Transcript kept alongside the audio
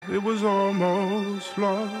It was almost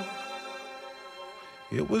love.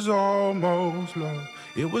 It was almost love.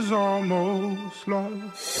 It was almost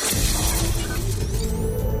love.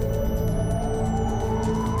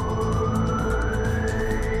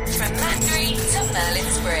 From Matthew to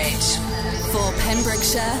Merlin's Bridge. For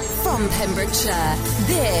Pembrokeshire, from Pembrokeshire,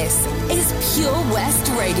 this is Pure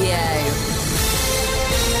West Radio.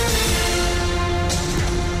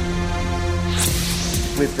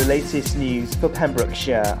 With the latest news for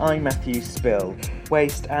Pembrokeshire, I'm Matthew Spill.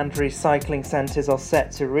 Waste and recycling centres are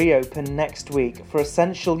set to reopen next week for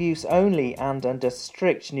essential use only and under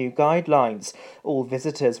strict new guidelines. All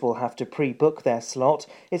visitors will have to pre-book their slot.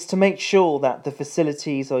 It's to make sure that the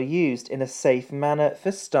facilities are used in a safe manner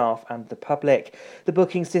for staff and the public. The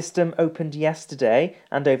booking system opened yesterday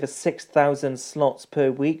and over 6,000 slots per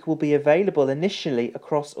week will be available initially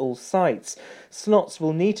across all sites. Slots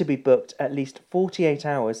will need to be booked at least 48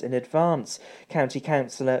 hours in advance. County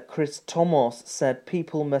Councillor Chris Thomas said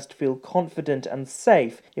people must feel confident and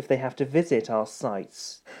safe if they have to visit our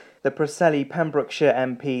sites. The Preseli Pembrokeshire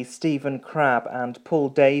MP Stephen Crabb and Paul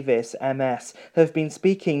Davis MS have been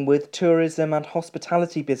speaking with tourism and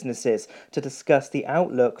hospitality businesses to discuss the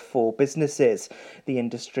outlook for businesses. The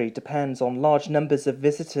industry depends on large numbers of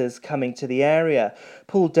visitors coming to the area.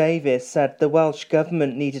 Paul Davis said the Welsh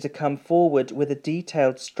Government needed to come forward with a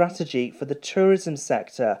detailed strategy for the tourism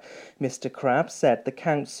sector. Mr Crabb said the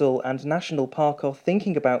Council and National Park are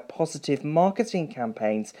thinking about positive marketing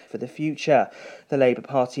campaigns for the future. The Labour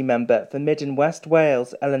Party member for Mid and West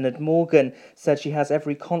Wales, Eleanor Morgan, said she has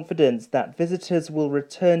every confidence that visitors will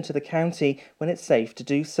return to the county when it's safe to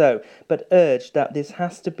do so, but urged that this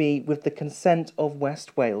has to be with the consent of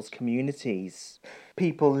West Wales communities.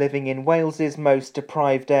 People living in Wales's most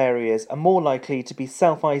deprived areas are more likely to be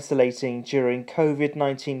self-isolating during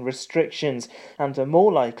COVID-19 restrictions and are more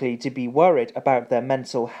likely to be worried about their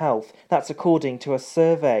mental health. That's according to a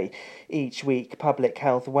survey. Each week, Public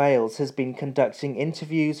Health Wales has been conducting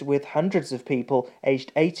interviews with hundreds of people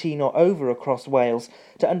aged 18 or over across Wales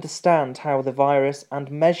to understand how the virus and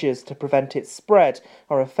measures to prevent its spread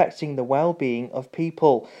are affecting the well-being of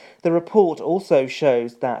people. The report also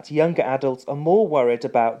shows that younger adults are more worried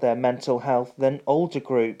about their mental health than older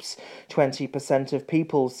groups. 20% of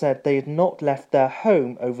people said they had not left their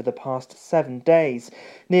home over the past 7 days.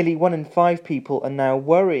 Nearly 1 in 5 people are now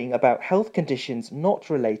worrying about health conditions not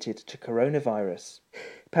related to coronavirus.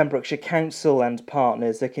 Pembrokeshire Council and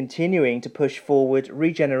partners are continuing to push forward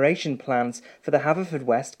regeneration plans for the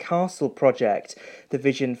Haverfordwest Castle project. The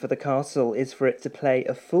vision for the castle is for it to play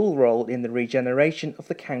a full role in the regeneration of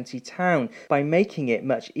the county town by making it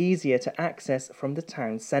much easier to access from the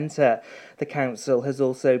town centre. The council has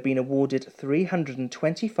also been awarded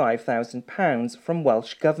 £325,000 from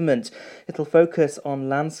Welsh Government. It'll focus on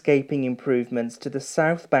landscaping improvements to the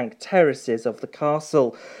south bank terraces of the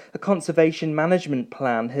castle. A conservation management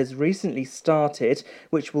plan has recently started,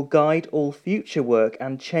 which will guide all future work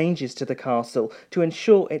and changes to the castle to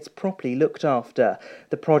ensure it's properly looked after.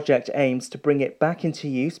 The project aims to bring it back into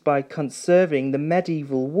use by conserving the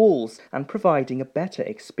medieval walls and providing a better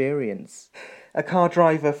experience. A car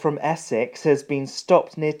driver from Essex has been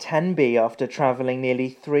stopped near Tenby after travelling nearly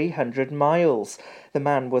 300 miles. The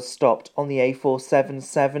man was stopped on the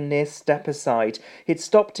A477 near Stepaside. He'd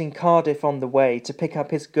stopped in Cardiff on the way to pick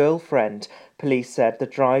up his girlfriend. Police said the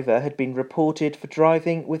driver had been reported for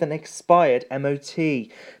driving with an expired MOT.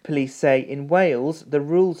 Police say in Wales, the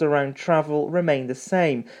rules around travel remain the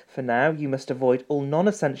same. For now, you must avoid all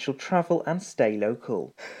non-essential travel and stay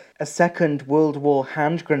local. A Second World War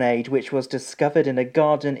hand grenade, which was discovered in a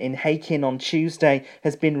garden in Hakin on Tuesday,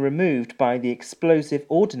 has been removed by the Explosive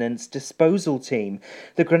Ordnance Disposal Team.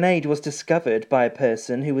 The grenade was discovered by a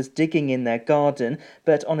person who was digging in their garden,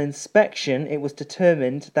 but on inspection it was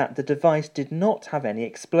determined that the device did not have any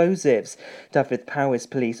explosives. Dyfed-Powys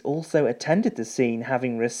Police also attended the scene,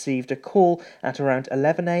 having received a call at around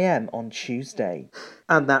 11am on Tuesday.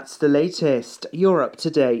 And that's the latest. You're up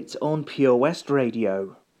to date on Pure West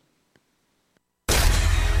Radio.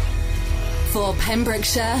 For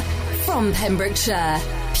Pembrokeshire, from Pembrokeshire,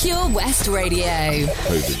 Pure West Radio.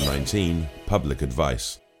 COVID-19, public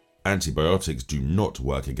advice. Antibiotics do not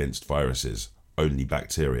work against viruses, only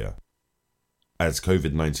bacteria. As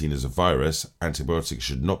COVID-19 is a virus, antibiotics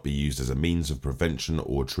should not be used as a means of prevention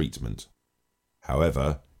or treatment.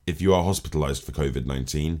 However, if you are hospitalised for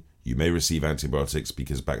COVID-19, you may receive antibiotics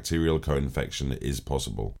because bacterial co-infection is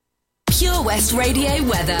possible. Pure West Radio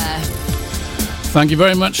weather. Thank you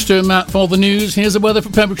very much to Matt for the news. Here's the weather for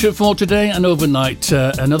Pembrokeshire for today and overnight.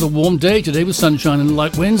 Another warm day today with sunshine and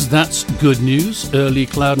light winds. That's good news. Early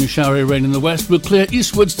cloud and showery rain in the west will clear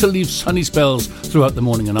eastwards to leave sunny spells throughout the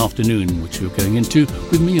morning and afternoon, which we're going into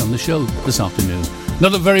with me on the show this afternoon.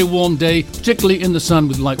 Another very warm day, particularly in the sun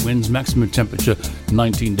with light winds, maximum temperature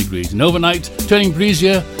 19 degrees. And overnight, turning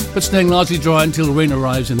breezier, but staying largely dry until rain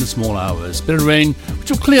arrives in the small hours. Bit of rain,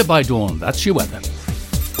 which will clear by dawn. That's your weather.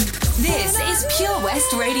 This is Pure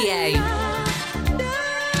West Radio.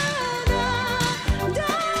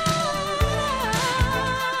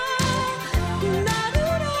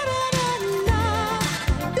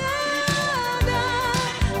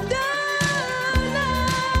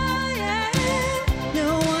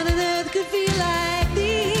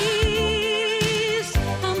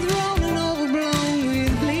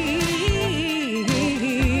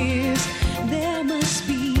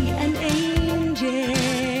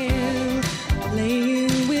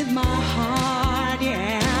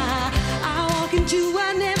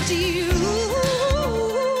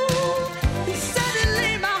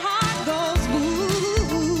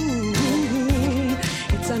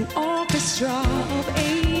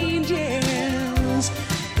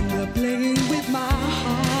 Playing with my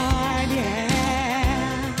heart, yeah.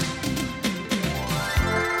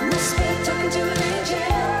 Must be talking to an angel.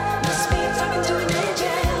 Must be talking to an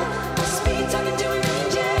angel. Must be talking to an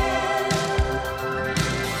angel.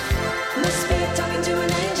 Must be talking to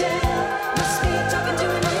an angel. Must be talking to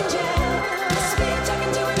an angel. Must be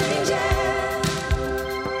talking to an angel.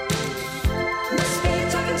 Must be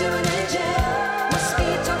talking to an angel. Must be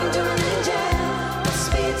talking to an angel. Must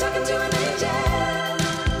be talking to an angel.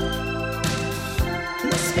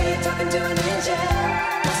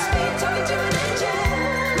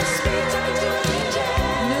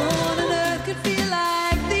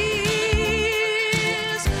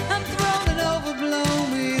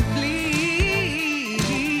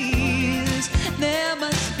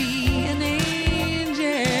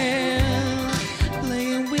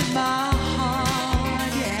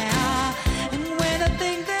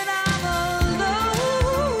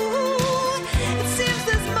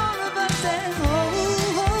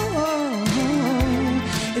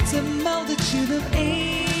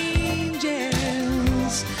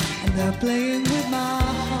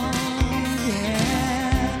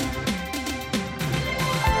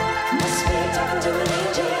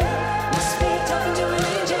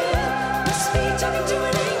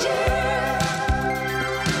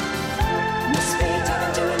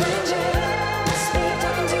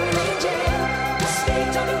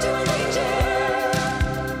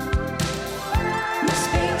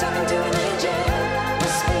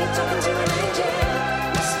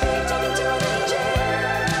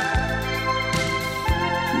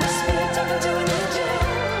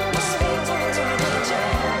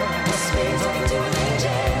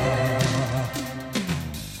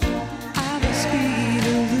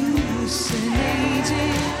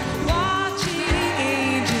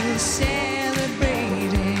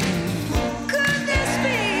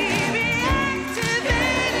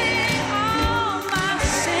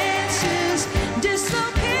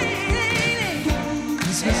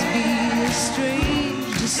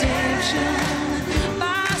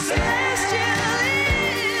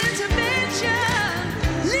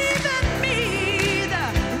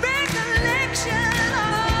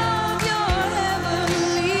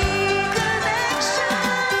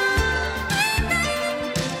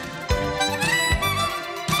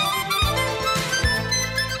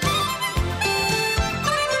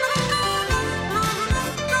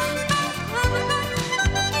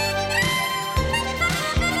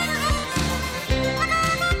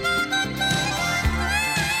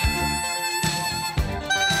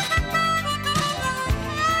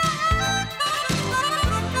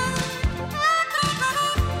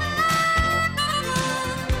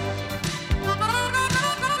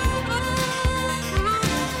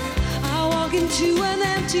 Into an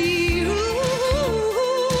empty room,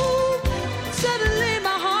 suddenly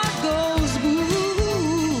my heart goes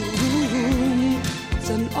boom. It's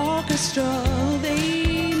an orchestra of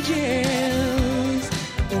angels,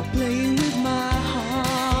 they're playing with my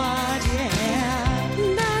heart, yeah.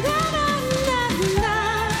 Na, na, na, na, na, na,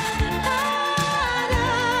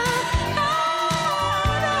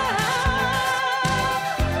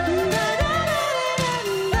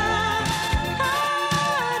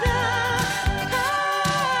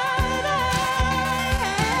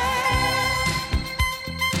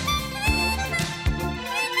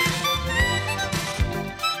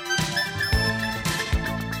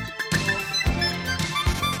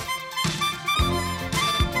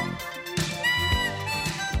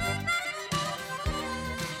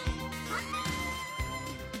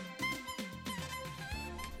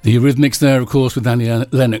 The Eurythmics there, of course, with Annie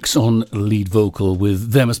Lennox on lead vocal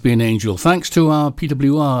with There Must Be an Angel. Thanks to our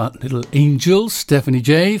PWR little angel, Stephanie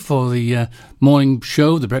J, for the morning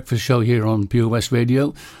show, the breakfast show here on Pure West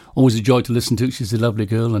Radio. Always a joy to listen to. She's a lovely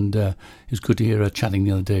girl, and it was good to hear her chatting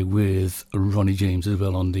the other day with Ronnie James as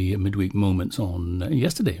well on the midweek moments on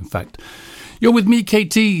yesterday, in fact. You're with me,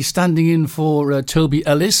 KT, standing in for Toby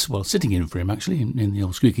Ellis, well, sitting in for him actually, in the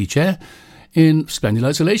old squeaky chair, in splendid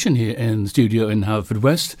isolation here in the studio in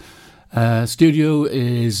Haverfordwest. Studio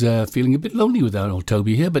is feeling a bit lonely without old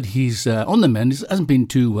Toby here, but he's on the mend. He hasn't been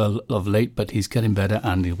too well of late, but he's getting better,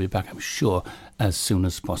 and he'll be back, I'm sure, as soon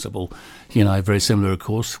as possible. He and I are very similar, of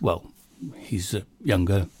course. Well, he's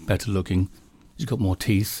younger, better looking. He's got more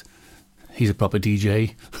teeth. He's a proper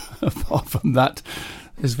DJ. Apart from that,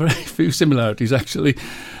 there's very few similarities, actually.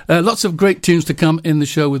 Lots of great tunes to come in the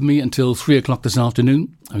show with me until 3 o'clock this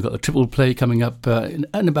afternoon. I've got a triple play coming up in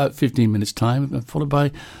about 15 minutes' time, followed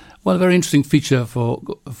by, well, a very interesting feature for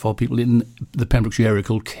people in the Pembrokeshire area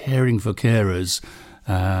called Caring for Carers,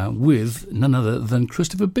 with none other than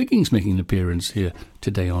Christopher Biggins making an appearance here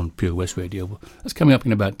today on Pure West Radio. That's coming up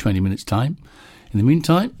in about 20 minutes' time. In the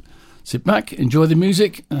meantime, sit back, enjoy the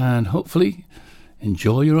music, and hopefully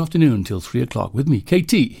enjoy your afternoon until 3 o'clock with me,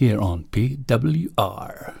 KT, here on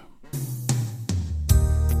PWR.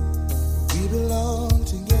 We belong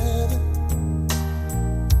together,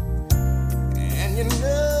 and you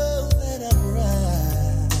know that I'm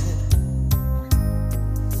right.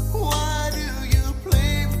 Why do you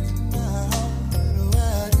play with my heart?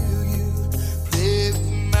 Why do you play with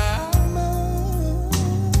my mind?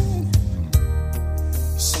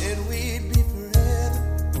 You said we'd be forever,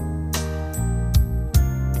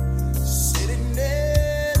 said it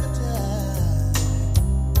never died.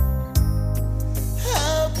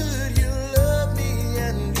 How could you love me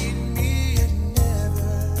and leave me and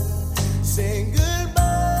never say goodbye?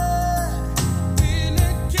 When I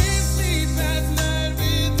can't sleep at night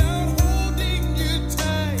without holding you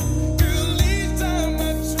tight, girl, each time I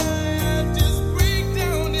try, I just break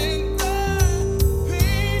down and cry.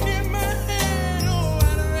 Pain in my head, oh,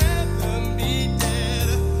 I'd rather be dead,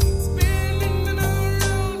 spinning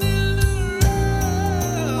around and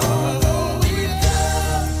around. Although we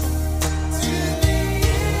come to the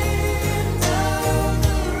end of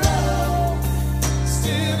the road,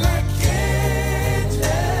 still I can't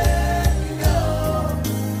let go.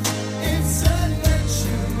 It's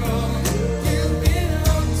unnatural. You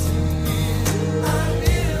belong to me, I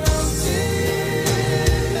belong to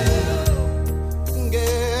you.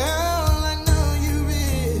 Girl, I know you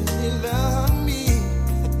really love me.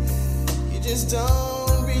 You just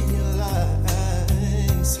don't realize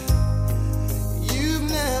you've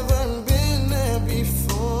never been there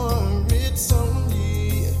before. It's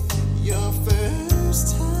only your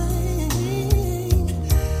first time.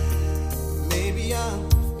 Maybe I'll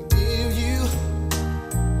forgive you.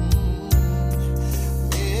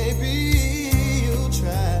 Maybe you'll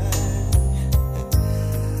try.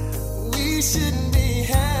 We shouldn't be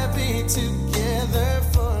happy together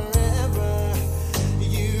forever,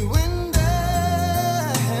 you and I.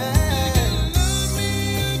 Love me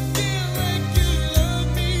again like you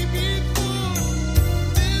loved me before.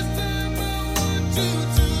 This time I want you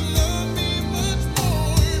to love me much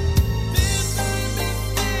more. This time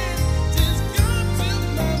instead, just come to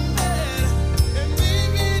my bed and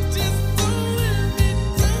baby, just don't let me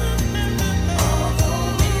down. Although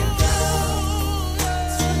we go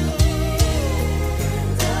to the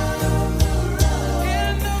end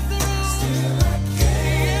of the road, still I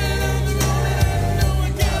can't let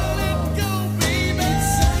go, baby.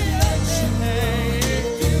 It's unnatural.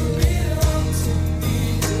 You belong to me,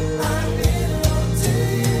 I belong to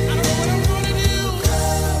you. I don't know what I'm gonna do.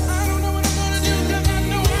 I don't know what I'm gonna do, 'cause I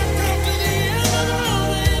know I've come to the end of the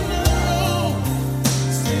road.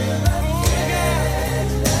 Still I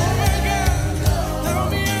can't let go. Throw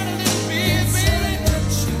me out of this bed, baby.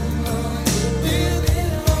 You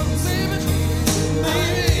belong to me,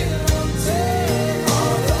 baby.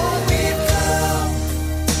 Although we've come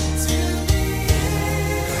to the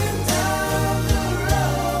end of the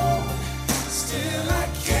road, still I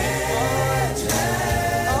can't let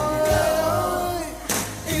go.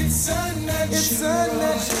 It's unnatural.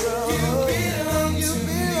 You belong to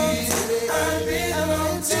me, I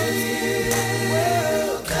belong to you.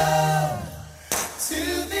 We'll come to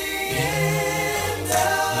the end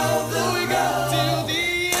of the road, till the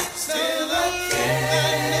end, still I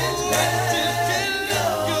can't let go.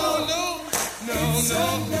 No, it's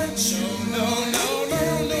unnatural. No. You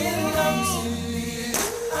belong to me,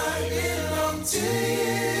 I belong to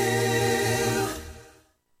you.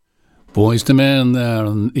 Boys to Men there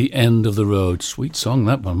on the end of the road. Sweet song,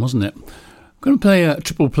 that one, wasn't it? I'm going to play a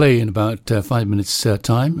triple play in about 5 minutes'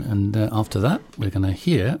 time, and after that, we're going to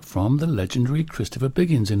hear from the legendary Christopher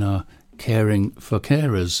Biggins in our Caring for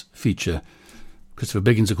Carers feature. Christopher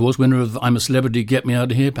Biggins, of course, winner of I'm a Celebrity, Get Me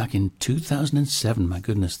Out of Here back in 2007. My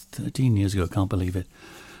goodness, 13 years ago, can't believe it.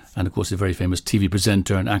 And, of course, a very famous TV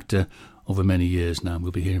presenter and actor over many years now.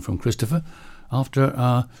 We'll be hearing from Christopher after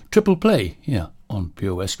our triple play here on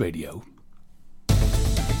Pure West Radio.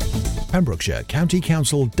 Pembrokeshire County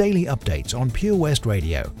Council daily updates on Pure West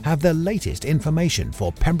Radio have the latest information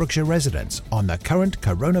for Pembrokeshire residents on the current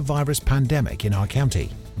coronavirus pandemic in our county.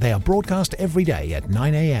 They are broadcast every day at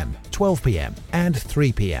 9am, 12pm and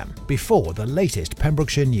 3pm before the latest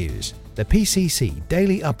Pembrokeshire news. The PCC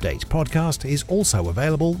Daily Update podcast is also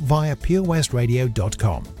available via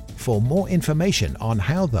purewestradio.com. For more information on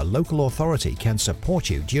how the local authority can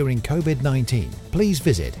support you during COVID-19, please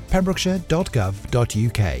visit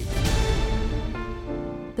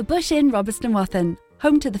pembrokeshire.gov.uk. The Bush Inn, Robertson Wathen,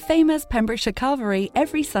 home to the famous Pembrokeshire Carvery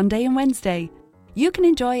every Sunday and Wednesday. You can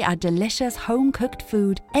enjoy our delicious home-cooked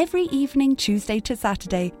food every evening, Tuesday to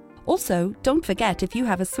Saturday. Also, don't forget, if you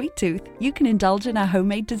have a sweet tooth, you can indulge in our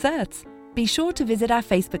homemade desserts. Be sure to visit our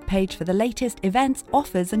Facebook page for the latest events,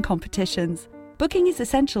 offers and competitions. Booking is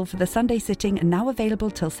essential for the Sunday sitting and now available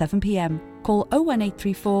till 7pm. Call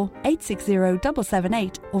 01834 860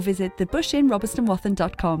 778 or visit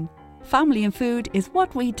thebushinrobertsonwathen.com. Family and food is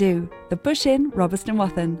what we do. The Bush Inn, Robertson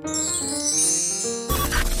Wathen.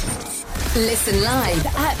 Listen live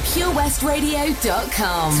at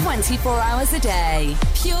purewestradio.com. 24 hours a day.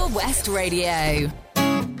 Pure West Radio.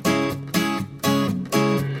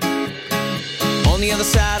 On the other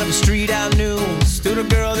side of the street I knew stood a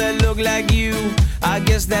girl that looked like you. I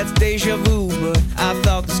guess that's deja vu, but I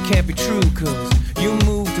thought this can't be true, cause you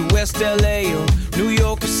moved to West LA or New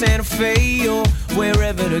York or Santa Fe or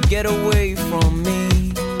wherever to get away from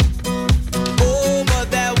me. Oh,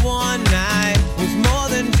 but that one night was more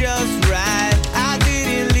than just right. I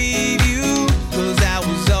didn't leave you, cause I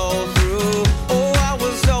was all through. Oh, I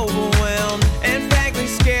was overwhelmed and frankly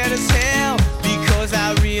scared as hell, because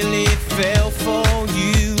I really fell for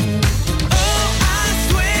you. Oh, I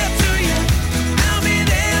swear to you, I'll be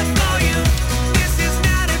there for you. This is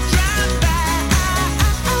not a drive-by.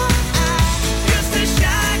 Just a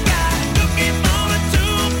shy guy looking for a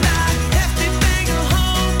two-ply. Hefty thing to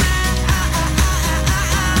hold my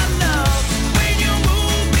love. When you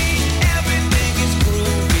move me, everything is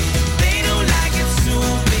groovy. They don't like it, sue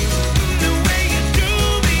me the way you do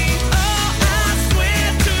me. Oh, I swear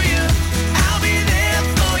to you, I'll be there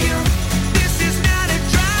for you. This is not a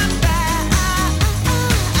drive-by.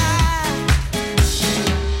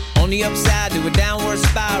 On the upside to a downward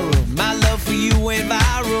spiral, my love for you went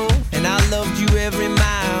viral, and I loved you every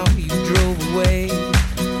mile you drove away.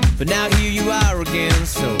 But now here you are again,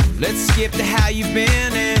 so let's skip to how you've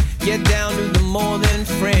been and get down to the more than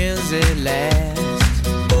friends at last.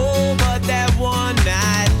 Oh, but that one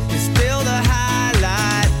night is still the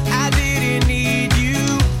highlight. I didn't need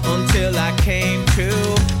you until I came to,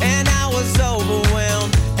 and I was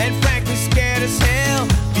overwhelmed and frankly scared as hell,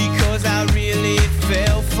 because I really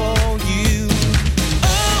fell for you.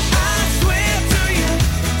 Oh, I swear to you,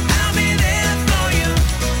 I'll be there for you.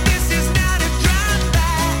 This is not a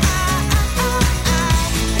drive-by.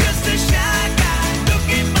 Just a shy guy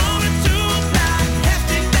looking for a two-ply.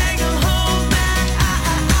 Hefty thing to hold my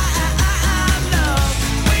love.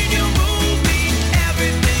 When you move me,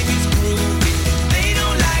 everything is groovy. They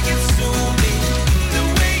don't like it, sue me the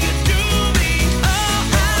way you do me. Oh,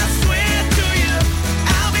 I swear to you,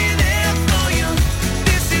 I'll be there for you.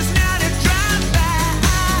 This is not a drive-by.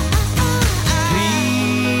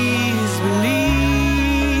 Please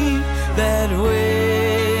believe that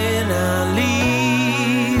when I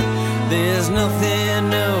leave, there's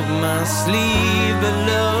nothing up my sleeve but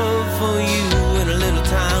love for you and a little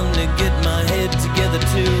time to get my head together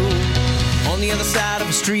too. On the other side of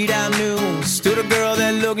the street I knew stood a girl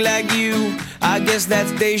that looked like you. I guess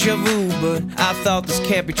that's deja vu, but I thought this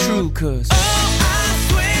can't be true, cause oh, I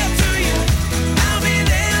swear to you, I'll be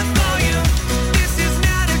there for you. This is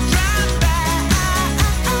not a drive-by.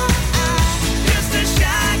 Just a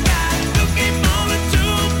shy guy looking for a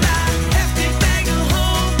two-ply. Hefty thing to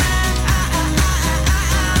hold my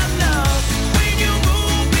love. When you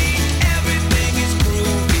move me, everything is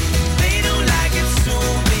groovy. They don't like it, sue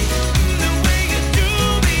me the way you do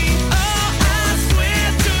me. Oh, I swear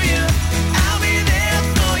to you, I'll be there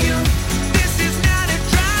for you. This is not a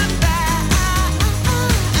drive-by.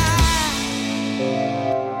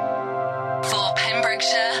 For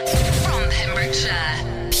Pembrokeshire, from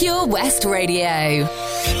Pembrokeshire. Pure West Radio.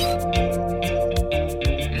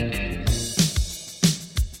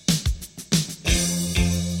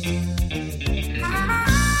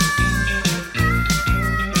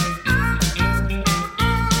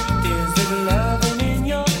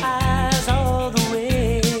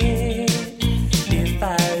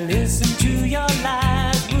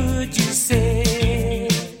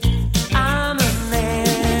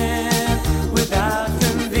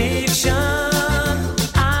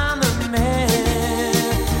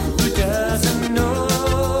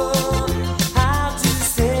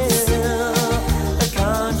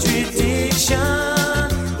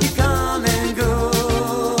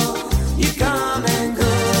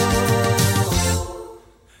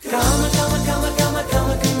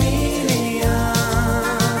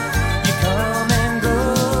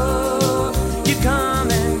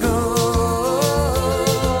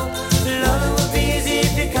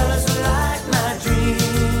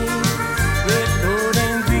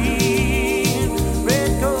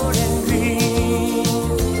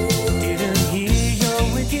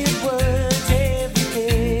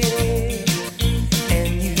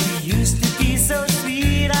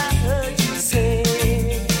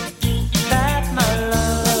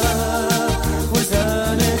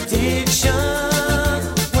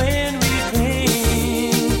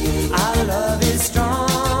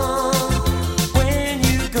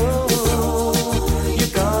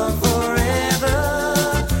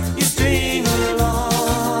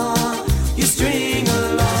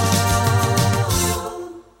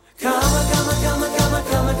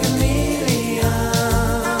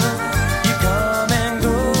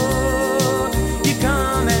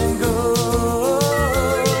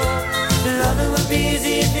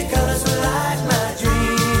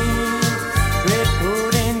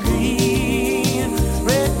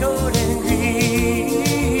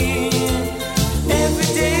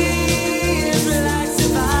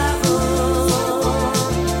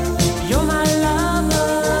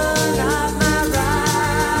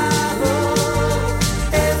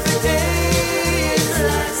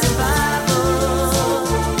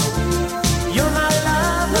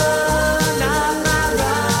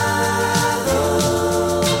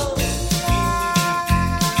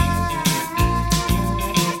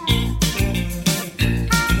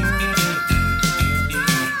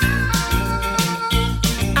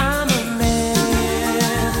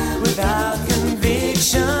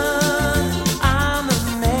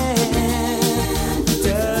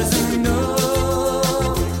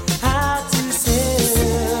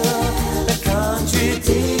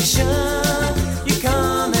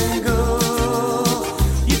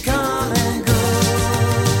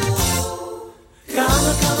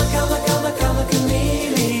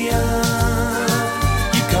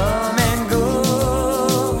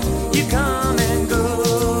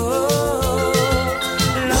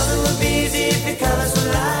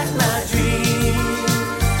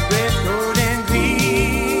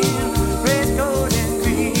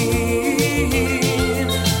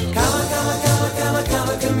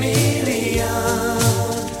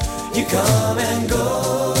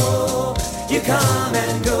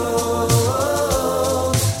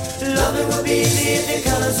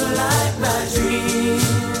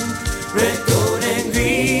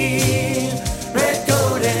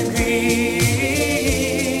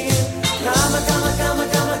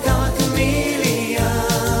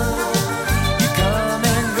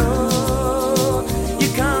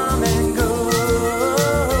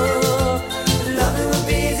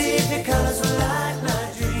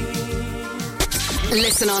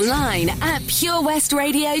 Listen online at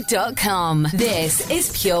purewestradio.com. This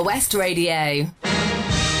is Pure West Radio.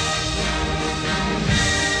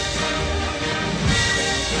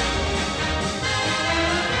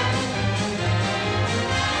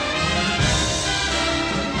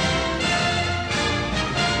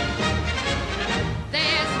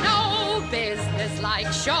 There's no business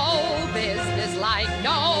like show business, like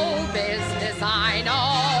no business I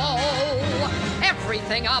know.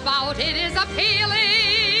 Everything about it is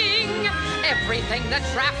appealing. Everything the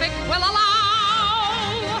traffic will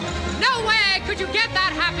allow. Nowhere could you get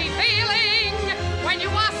that happy feeling when you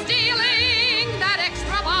are stealing that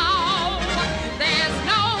extra bow. There's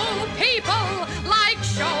no people like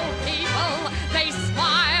show people. They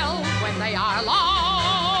smile when they are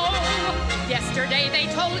low. Yesterday they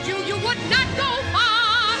told you you would not go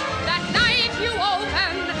far. That night you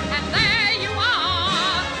open and there you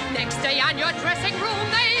are. Next day on your dressing room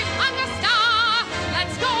they've hung a star.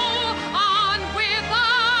 Let's go on with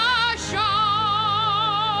the show.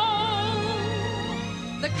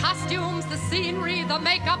 The costumes, the scenery, the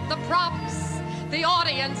makeup, the props, the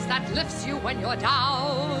audience that lifts you when you're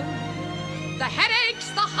down. The headaches,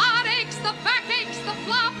 the heartaches, the backaches, the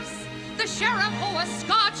flops, the sheriff who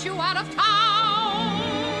escorts you out of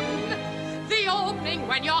town, the opening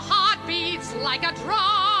when your heart beats like a drum,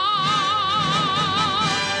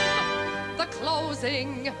 the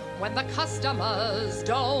closing when the customers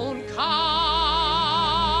don't come.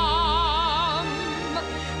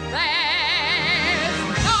 There's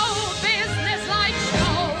no business like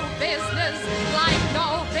show business, like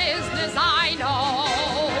no business I know.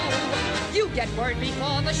 You get word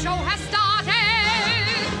before the show has started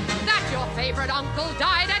that your favorite uncle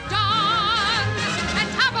died at dawn. And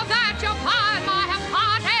top of that, your pa and ma have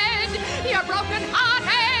parted. You're broken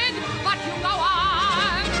hearted, but you go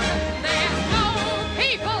on. There's no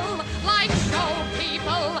people like show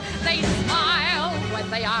people. They smile when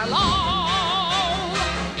they are low.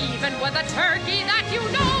 Even with a turkey that you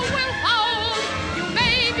know will fold, you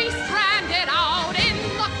may be stranded out in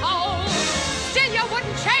the cold. Still, you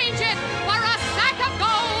wouldn't change it for a sack of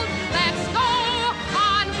gold. Let's go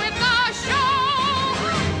on with the show.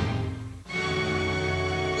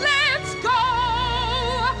 Let's go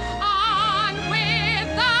on with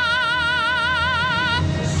the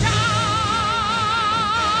show.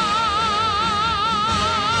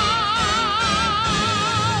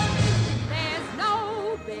 There's no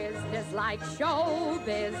business like show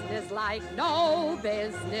business, like no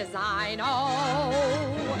business I know.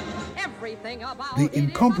 Everything about The it is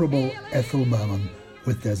incomparable appealing. Ethel Merman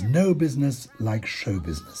with There's No Business Like Show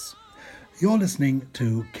Business. You're listening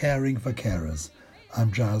to Caring for Carers.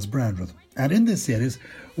 I'm Giles Brandreth, and in this series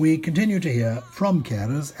we continue to hear from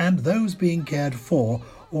carers and those being cared for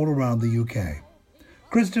all around the UK.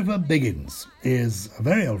 Christopher Biggins is a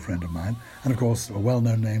very old friend of mine, and of course a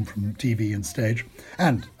well-known name from TV and stage,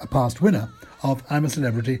 and a past winner of I'm a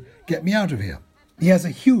Celebrity, Get Me Out of Here. He has a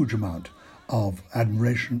huge amount of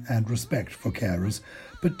admiration and respect for carers,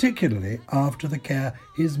 particularly after the care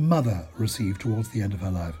his mother received towards the end of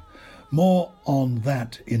her life. More on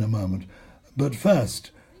that in a moment. But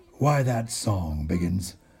first, why that song,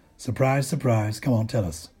 Biggins? Surprise, surprise. Come on, tell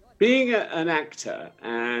us. Being an actor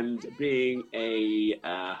and being a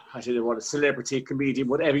celebrity, comedian,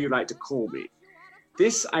 whatever you like to call me,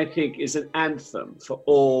 this, I think, is an anthem for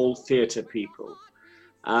all theatre people.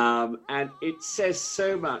 And it says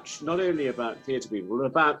so much, not only about theatre people, but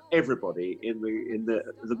about everybody in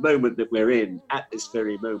the moment that we're in at this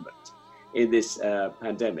very moment, in this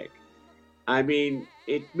pandemic. I mean,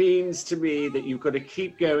 it means to me that you've got to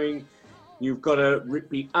keep going, you've got to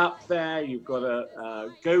be up there, you've got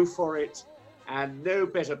to go for it, and no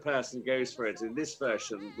better person goes for it in this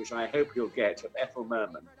version, which I hope you'll get, of Ethel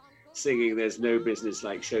Merman singing There's No Business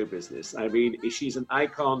Like Show Business. I mean, she's an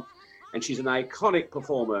icon, and she's an iconic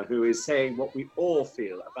performer who is saying what we all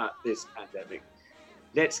feel about this pandemic.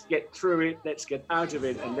 Let's get through it, let's get out of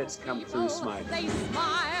it, and let's come through smiling. They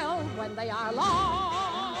smile when they are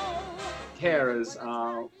low. Carers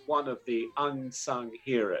are one of the unsung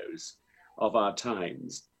heroes of our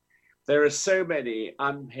times. There are so many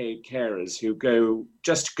unpaid carers who go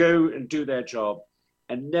and do their job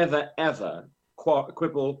and never ever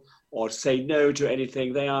quibble or say no to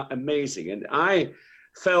anything. They are amazing. And I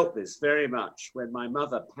felt this very much when my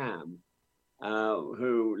mother, Pam,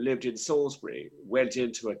 who lived in Salisbury, went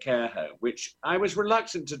into a care home, which I was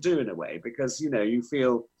reluctant to do in a way because, you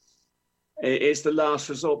feel it's the last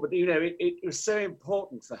resort. But, it was so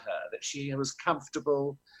important for her that she was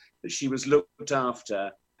comfortable, that she was looked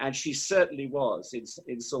after. And she certainly was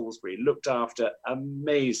in Salisbury, looked after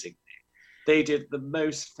amazingly. They did the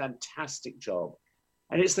most fantastic job.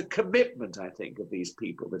 And it's the commitment, I think, of these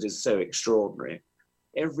people that is so extraordinary.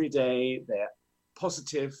 Every day they're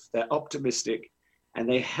positive, they're optimistic, and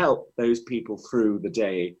they help those people through the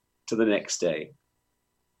day to the next day.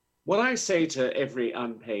 What I say to every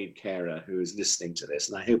unpaid carer who is listening to this,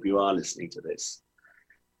 and I hope you are listening to this,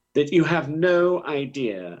 that you have no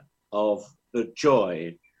idea of the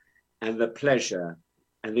joy and the pleasure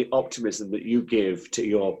and the optimism that you give to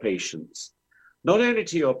your patients. Not only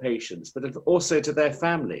to your patients, but also to their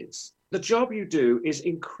families. The job you do is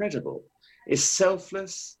incredible, is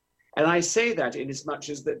selfless. And I say that in as much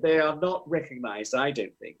as that they are not recognized, I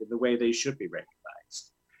don't think, in the way they should be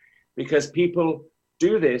recognized. Because people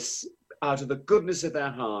do this out of the goodness of their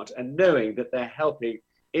heart and knowing that they're helping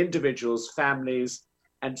individuals, families,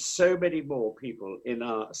 and so many more people in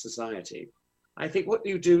our society. I think what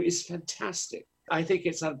you do is fantastic. I think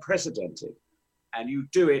it's unprecedented. And you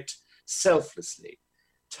do it selflessly,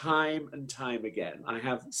 time and time again. I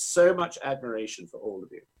have so much admiration for all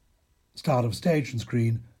of you. Star of stage and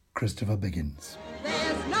screen, Christopher Biggins.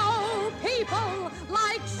 There's no people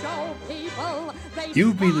like show people. They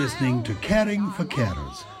You've been listening to Caring for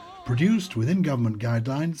Carers produced within government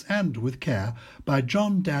guidelines and with care by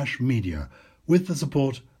John Dash Media, with the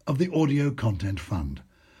support of the Audio Content Fund.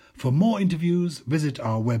 For more interviews, visit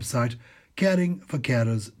our website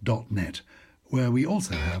caringforcarers.net, where we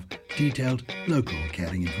also have detailed local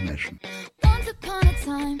caring information. Once upon a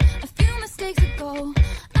time, a few mistakes ago,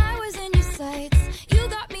 I was in your sights. You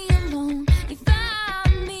got me alone. You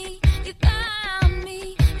found me. You found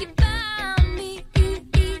me. You found me.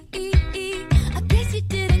 I guess you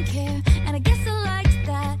didn't care, and I guess I liked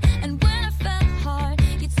that. And when I felt hard,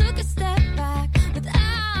 you took a step back.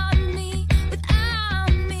 Without me,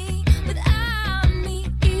 without me, without me.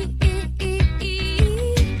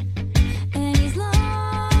 And he's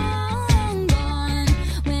long gone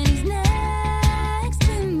when he's next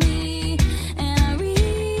to me. And I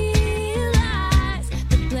realize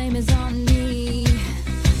the blame is on me.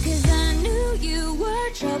 'Cause I knew you were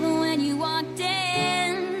trouble when you walked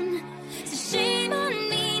in. So shame on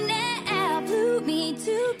me now. Blew me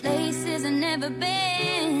to places I've never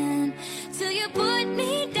been. Till you put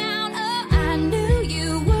me down. Oh, I knew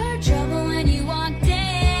you were trouble when you walked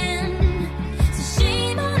in. So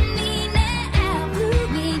shame on me now. Blew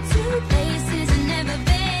me to places I've never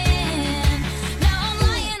been. Now I'm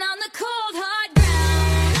lying on the cold hard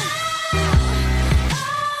ground.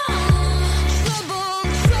 Trouble,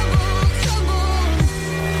 trouble, trouble.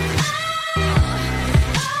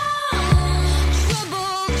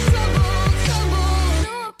 Trouble, trouble, trouble.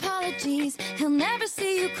 No apologies, he'll never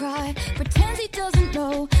see you cry. Pretends he doesn't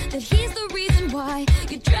know that he's the reason why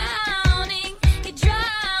you're drowning, you're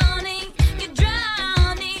drowning, you're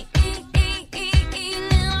drowning.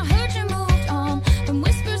 Now I heard you moved on from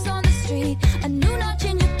whispers on the street. A new notch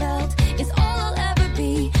in your belt is all I'll ever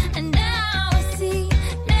be. And now I see,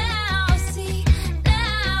 now I see,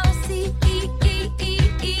 now I see.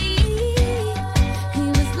 He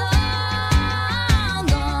was long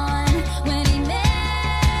gone when he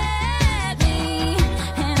met me.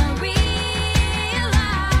 And I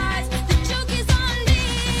realized the joke is on me.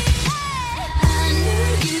 I knew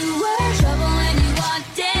you were trouble when you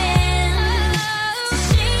walked in. So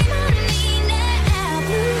shame on me now.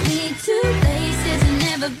 Blew me to places I've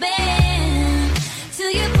never been.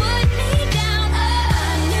 Till you put me down. I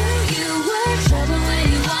knew you were trouble when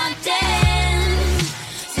you walked in.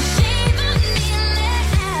 So shame on me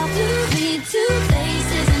now. Blew me to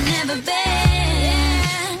places I've never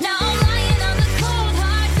been. Now I'm lying on the cold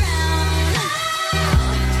hard ground.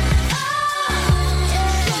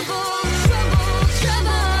 Trouble, trouble,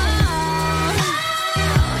 trouble.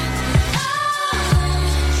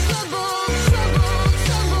 Trouble, trouble,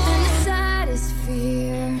 trouble. And the saddest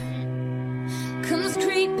fear comes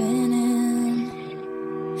creeping in,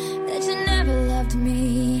 that you never loved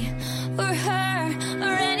me or her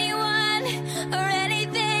or anyone or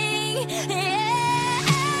anything. Yeah.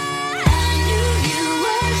 I knew you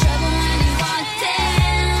were trouble when you walked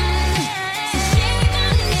in. So shame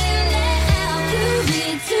on me now. Blew me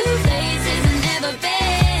to places I've never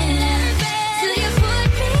been. Till you put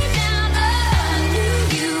me down. I knew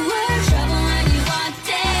you were trouble when you walked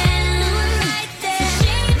in. So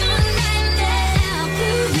shame on me now.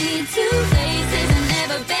 Blew me to places I've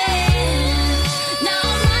never been. Now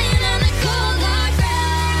I'm lying on the cold hard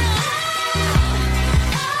ground.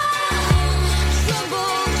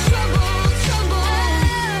 Trouble, trouble, trouble.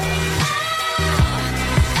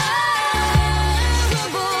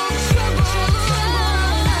 Trouble, trouble, trouble.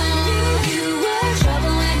 I knew you were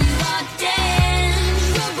trouble when you walked in.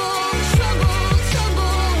 Trouble, trouble,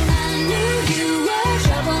 trouble. I knew you were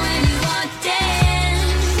trouble when you walked in.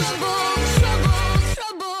 Trouble, trouble,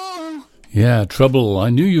 trouble. Yeah, trouble. I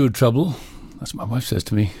knew you were trouble. That's what my wife says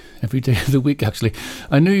to me every day of the week, actually.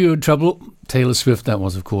 I knew you were trouble. Taylor Swift, that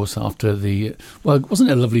was, of course, after the... Well, wasn't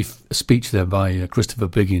it a lovely speech there by Christopher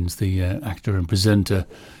Biggins, the actor and presenter?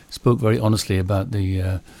 Spoke very honestly about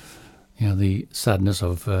the the sadness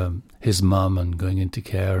of his mum and going into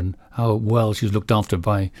care and how well she was looked after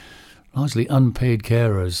by largely unpaid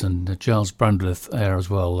carers, and Giles Brandreth there as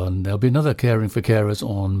well. And there'll be another Caring for Carers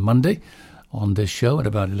on Monday on this show at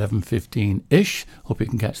about 11:15-ish. Hope you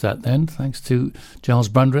can catch that then. Thanks to Giles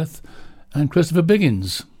Brandreth and Christopher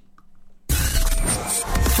Biggins.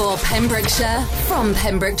 For Pembrokeshire, from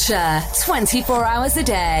Pembrokeshire, 24 hours a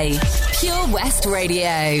day. Pure West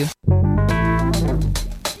Radio.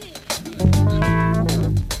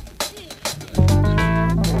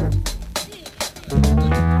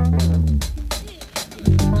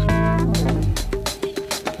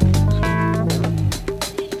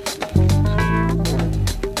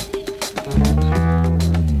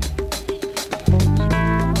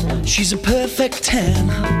 She's a perfect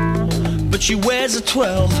 10, but she wears a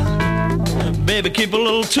 12. Baby, keep a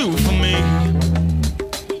little too for me.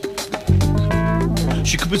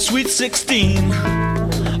 She could be sweet 16,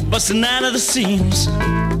 busting out of the seams.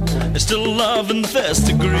 There's still love in the first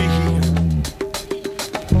degree.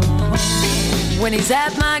 When he's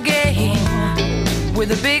at my game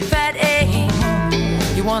with a big fat A,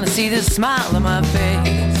 you wanna see the smile on my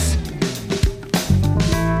face.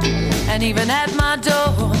 And even at my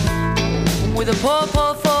door with a poor,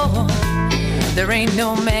 poor four, there ain't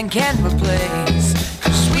no man can replace.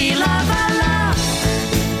 'Cause we love our love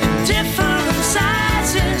in different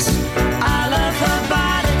sizes. I love her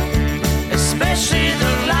body, especially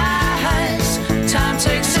the lies. Time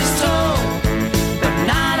takes its toll, but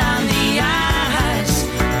not on the eyes.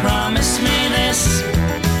 Promise me this,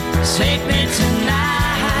 take me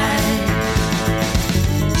tonight.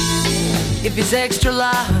 If it's extra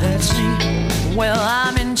large, well,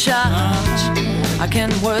 I'm in charge. I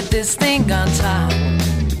can work this thing on top.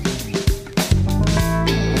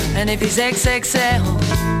 And if he's XXL,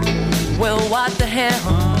 well, what the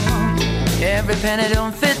hell? Every penny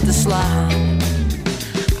don't fit the slot.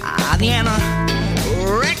 The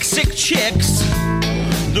anorexic chicks,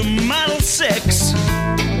 the model 6,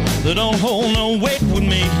 they don't hold no weight with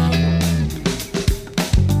me.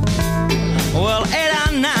 Well, 8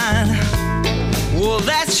 or 9, well,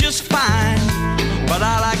 that's just fine. But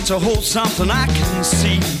I like to hold something I can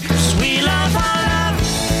see. 'Cause we love our love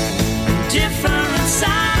in different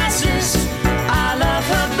sizes. I love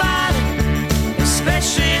her body,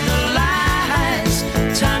 especially the lies.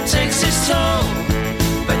 Time takes its toll,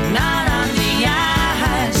 but not on the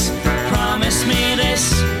eyes. Promise me this,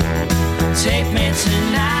 take me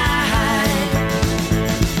tonight.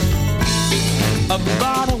 I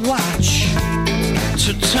bought a watch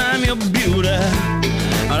to time your beauty,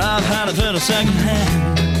 and I've had it at a second hand.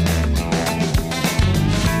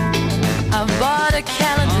 I bought a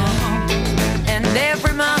calendar, and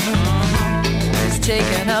every month is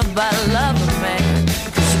taken up by love of man.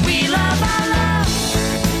 'Cause we love our love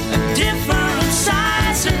in different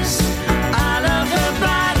sizes. I love her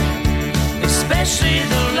body, especially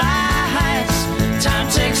the lies. Time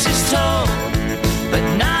takes its toll, but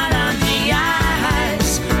not on the eyes.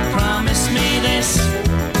 Promise me this,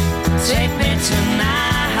 take me tonight.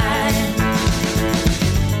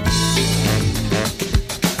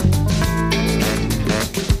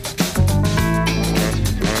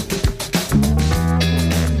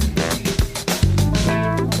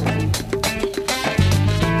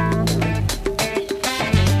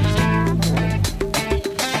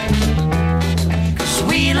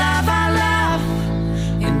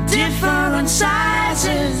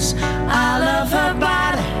 Sizes. I love her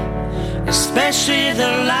body, especially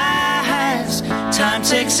the lies. Time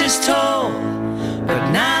takes its toll, but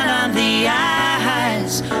not on the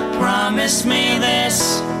eyes. Promise me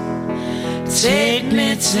this, take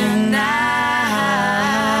me tonight.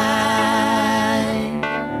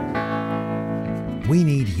 We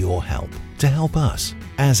need your help to help us.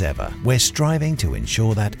 As ever, we're striving to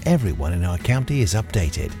ensure that everyone in our county is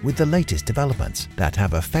updated with the latest developments that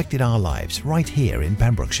have affected our lives right here in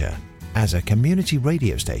Pembrokeshire. As a community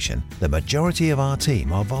radio station, the majority of our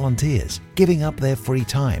team are volunteers, giving up their free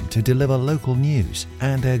time to deliver local news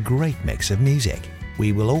and a great mix of music.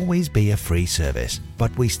 We will always be a free service,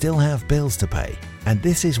 but we still have bills to pay, and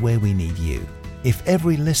this is where we need you. If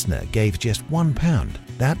every listener gave just £1,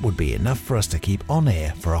 that would be enough for us to keep on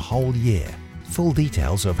air for a whole year. Full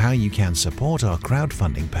details of how you can support our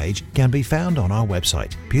crowdfunding page can be found on our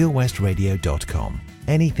website, purewestradio.com.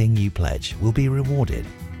 Anything you pledge will be rewarded.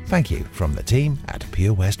 Thank you from the team at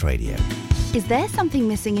Pure West Radio. Is there something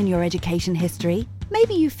missing in your education history?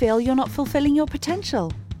 Maybe you feel you're not fulfilling your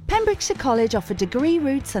potential. Pembrokeshire College offer degree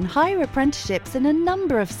routes and higher apprenticeships in a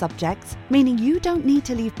number of subjects, meaning you don't need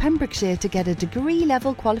to leave Pembrokeshire to get a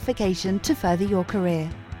degree-level qualification to further your career.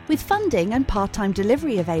 With funding and part-time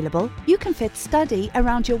delivery available, you can fit study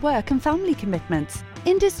around your work and family commitments.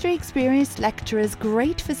 Industry-experienced lecturers,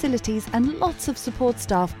 great facilities and lots of support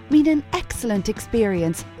staff mean an excellent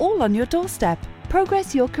experience, all on your doorstep.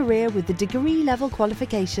 Progress your career with a degree-level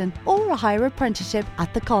qualification or a higher apprenticeship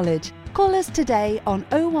at the college. Call us today on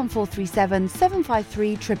 01437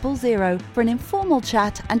 753 000 for an informal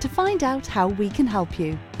chat and to find out how we can help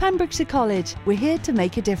you. Pembrokeshire College, we're here to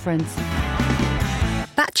make a difference.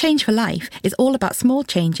 That Change for Life is all about small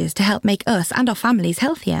changes to help make us and our families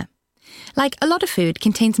healthier. Like, a lot of food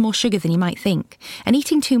contains more sugar than you might think, and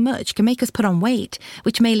eating too much can make us put on weight,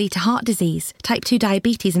 which may lead to heart disease, type 2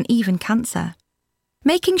 diabetes and even cancer.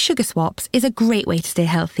 Making sugar swaps is a great way to stay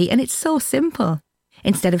healthy, and it's so simple.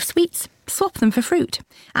 Instead of sweets, swap them for fruit.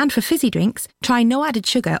 And for fizzy drinks, try no added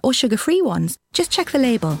sugar or sugar-free ones. Just check the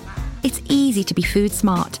label. It's easy to be food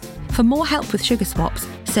smart. For more help with sugar swaps,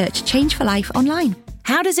 search Change for Life online.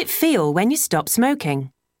 How does it feel when you stop smoking?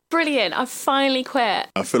 Brilliant, I've finally quit.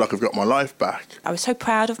 I feel like I've got my life back. I was so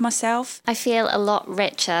proud of myself. I feel a lot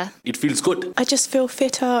richer. It feels good. I just feel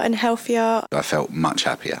fitter and healthier. I felt much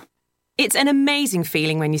happier. It's an amazing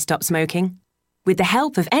feeling when you stop smoking. With the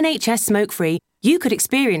help of NHS Smoke Free, you could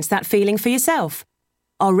experience that feeling for yourself.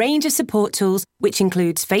 Our range of support tools, which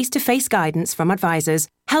includes face-to-face guidance from advisors,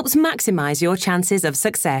 helps maximise your chances of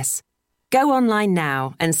success. Go online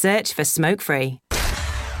now and search for Smoke Free.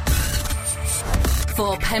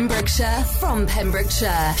 For Pembrokeshire, from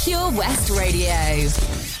Pembrokeshire, Pure West Radio.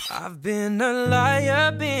 I've been a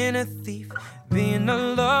liar, been a thief, been a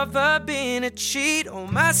lover, been a cheat. All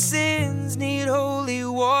my sins need holy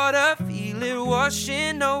water, feel it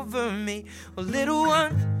washing over me. Well, little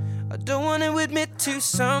one, I don't want to admit to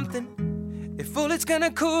something. If all it's gonna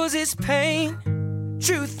cause is pain,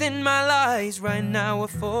 truth in my lies right now are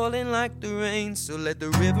falling like the rain, so let the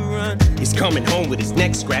river run. He's coming home with his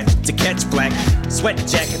neck scratched to catch black. Sweat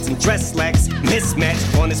jackets and dress slacks,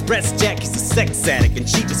 mismatched on his breast jack. He's a sex addict and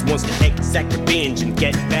she just wants to exact revenge and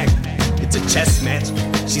get back. It's a chess match.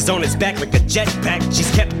 She's on his back like a jetpack. She's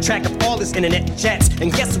kept track of all his internet chats.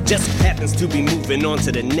 And guess who just happens to be moving on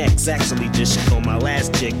to the next? Actually just shit on my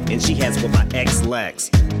last chick, and she has what my ex lacks.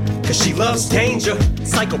 Cause she loves danger,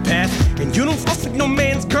 psychopath. And you don't fuck with no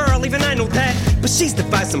man's girl, even I know that. But she's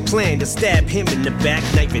devised some plan to stab him in the back,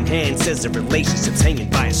 knife in hand. Says the relationship's hanging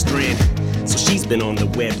by a strand. So she's been on the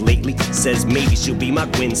web lately. Says maybe she'll be my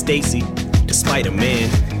Gwen Stacy, despite a man.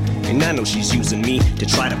 And I know she's using me to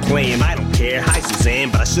try to play him. I don't care, hi Suzanne,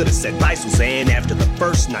 but I should have said bye Suzanne after the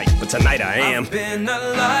first night. But tonight I am. I've been a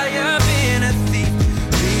liar, been a thief,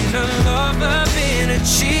 been a lover, been a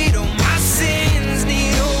cheat. All my sins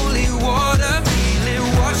need holy water, feel it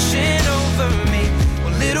washing over me.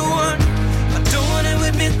 Well, little one, I don't want to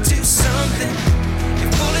admit to something.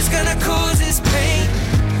 If all it's gonna cause is pain,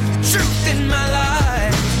 the truth in my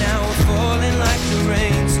life now we're falling like the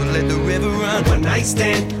rain, so let the river run. One night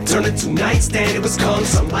stand turned into nightstand. It was calm,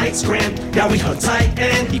 some lights grand. Now we hung tight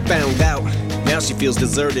and he found out. Now she feels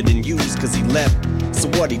deserted and used cause he left. So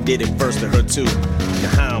what, he did it first to her too. Now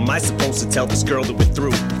how am I supposed to tell this girl that we're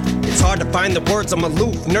through? It's hard to find the words, I'm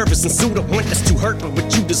aloof, nervous and sued. I want this to hurt, but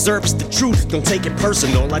what you deserve is the truth. Don't take it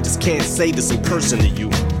personal, I just can't say this in person to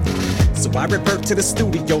you. So I revert to the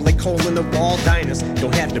studio like hole in the wall diners.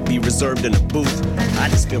 Don't have to be reserved in a booth. I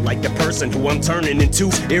just feel like the person who I'm turning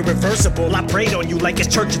into. Irreversible, I prayed on you like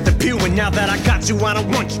it's church at the pew. And now that I got you, I don't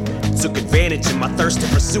want you. Took advantage of my thirst to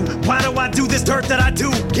pursue. Why do I do this dirt that I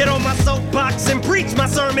do? Get on my soapbox and preach my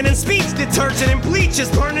sermon and speech. Detergent and bleach is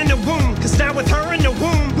burning the womb. Cause now with her in the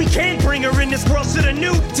womb, we can't bring her in this world. Shoulda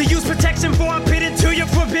knew to use protection before I bit into your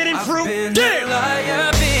forbidden fruit. I've been a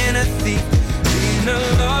liar, been a thief, been a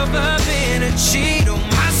lover, been a cheat. All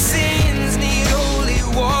my sins need holy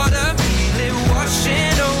water, feel it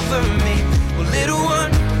washing over me. Well, little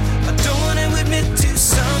one, I don't want to admit to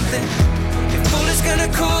something. If all it's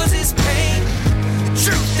gonna cause is pain, the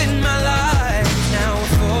truth in my life now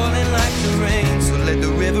we're falling like the rain, so let the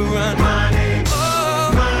river run. My name's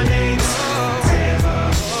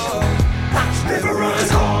River run.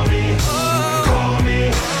 Call me,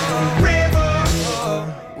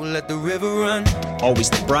 river. We'll let the river run. Always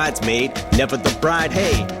the bridesmaid, never the bride.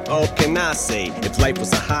 Hey, all can I say? If life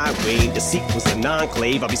was a highway, deceit was an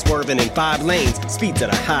enclave, I'd be swerving in 5 lanes, speeds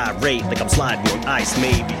at a high rate, like I'm sliding on ice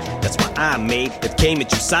maybe. That's why I made it came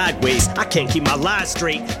at you sideways. I can't keep my lies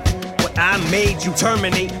straight. What I made you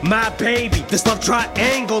terminate my baby. This love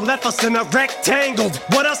triangle left us in a rectangle.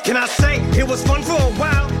 What else can I say? It was fun for a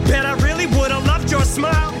while. Bet I really would've loved your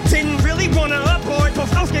smile. Didn't really wanna avoid,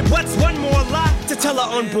 but okay, what's one more lie to tell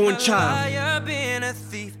our unborn child? Been a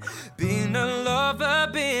thief, been a lover,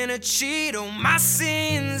 been a cheat. Oh, my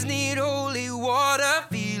sins need holy water,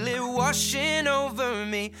 feel it washing over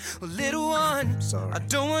me. Well, little one, I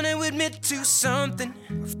don't want to admit to something.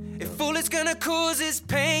 If all it's gonna cause is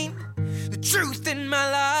pain, the truth in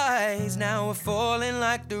my lies now are falling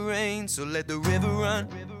like the rain, so let the river run.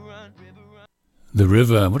 The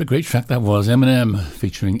River, what a great track that was. Eminem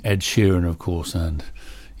featuring Ed Sheeran, of course, and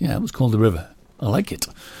yeah, it was called The River. I like it.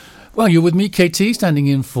 Well, you're with me, KT, standing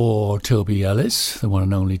in for Toby Ellis, the one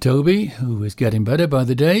and only Toby, who is getting better by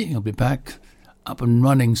the day. He'll be back up and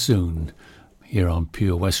running soon here on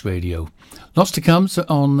Pure West Radio. Lots to come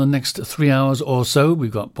on the next 3 hours or so.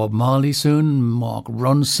 We've got Bob Marley soon, Mark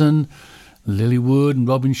Ronson, Lily Wood and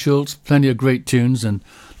Robin Schultz. Plenty of great tunes and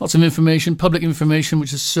lots of information, public information,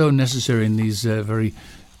 which is so necessary in these very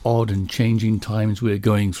odd and changing times we're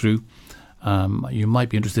going through. You might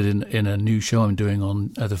be interested in a new show I'm doing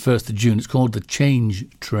on the 1st of June. It's called The Change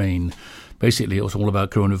Train. Basically, it's all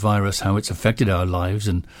about coronavirus, how it's affected our lives,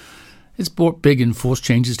 and it's brought big enforced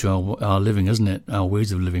changes to our living, hasn't it? Our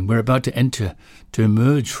ways of living. We're about to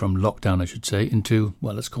emerge from lockdown, I should say, into,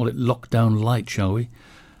 well, let's call it lockdown light, shall we?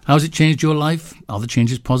 How has it changed your life? Are the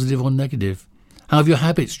changes positive or negative? How have your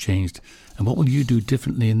habits changed? And what will you do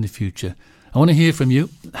differently in the future? I want to hear from you.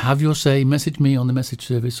 Have your say. Message me on the message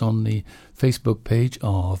service on the Facebook page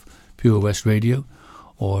of Pure West Radio,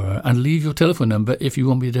 and leave your telephone number if you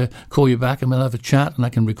want me to call you back, and we'll have a chat, and I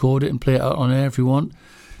can record it and play it out on air if you want.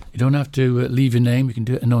 You don't have to leave your name. You can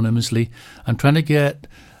do it anonymously. I'm trying to get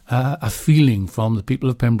a feeling from the people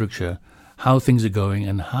of Pembrokeshire how things are going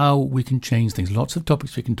and how we can change things. Lots of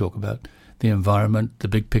topics we can talk about: the environment, the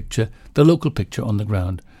big picture, the local picture on the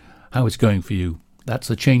ground, how it's going for you. That's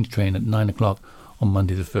the Change Train at 9 o'clock on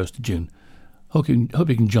Monday the 1st of June. Hope you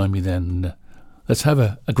can join me then. Let's have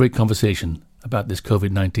a great conversation about this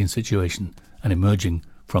COVID-19 situation and emerging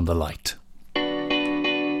from the light.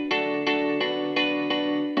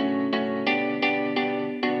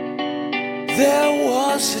 There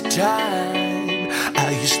was a time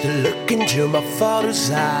I used to look into my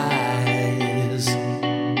father's eyes.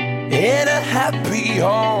 In a happy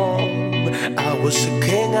home, I was a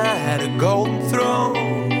king, I had a golden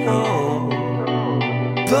throne.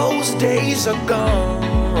 Those days are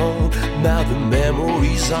gone, now the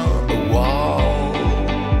memories on the wall.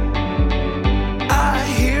 I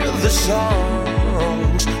hear the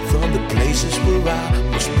songs from the places where I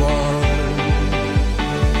was born.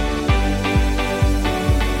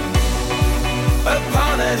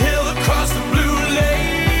 Upon that hill across the blue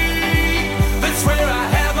lake, that's where I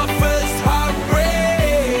had my first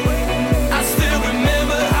heartbreak. I still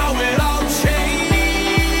remember how it all changed.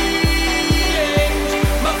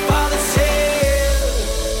 My father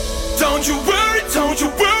said, don't you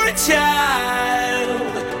worry, child.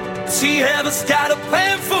 See, heaven's got a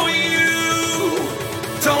plan for you.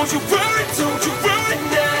 Don't you worry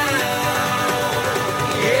now.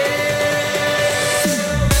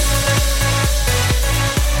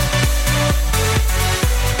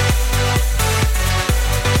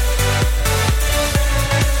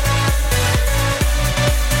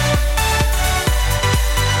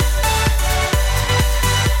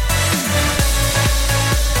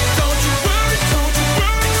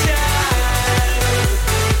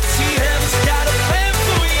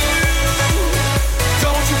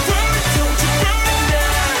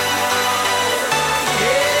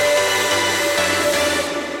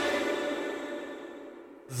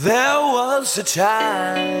 A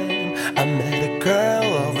time I met a girl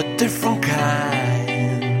of a different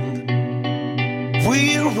kind.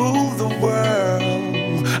 We ruled the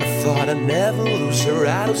world. I thought I'd never lose her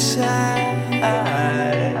out of sight.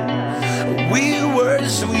 We were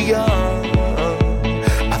so young,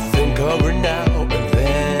 I think of her now and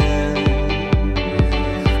then.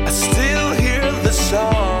 I still hear the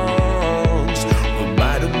songs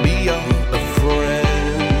reminding me of a friend.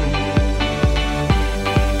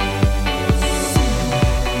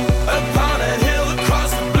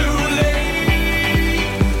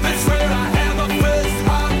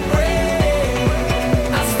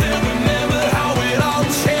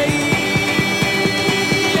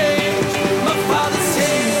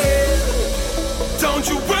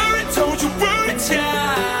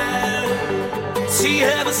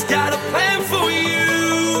 Heaven's got a plan for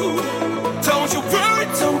you. Don't you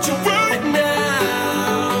worry now.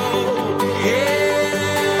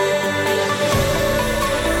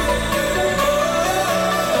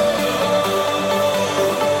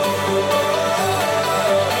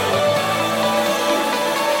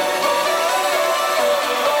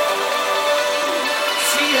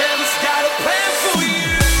 See, heaven's got a plan for you.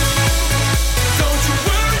 Don't you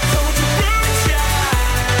worry, child.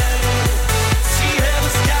 See,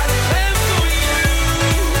 heaven's got a plan for you.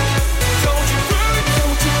 Don't you worry now.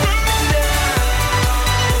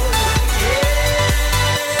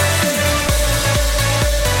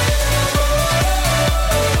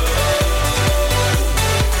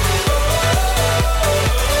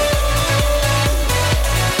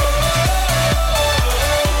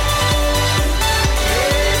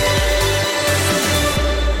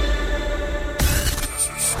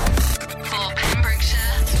 For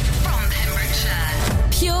Pembrokeshire, from Pembrokeshire,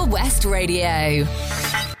 Pure West Radio.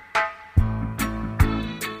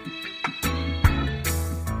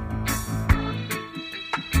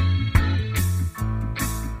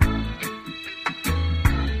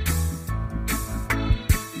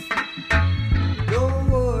 Don't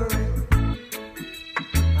worry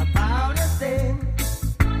about a thing,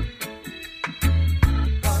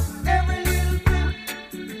 'cause every little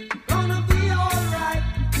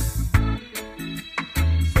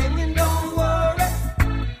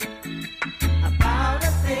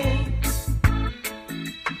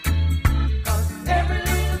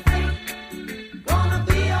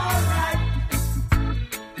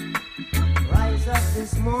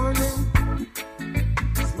morning.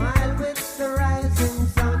 Smile with the rising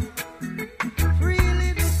sun. Three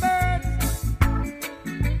little birds,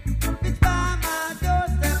 it's by my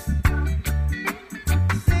doorstep,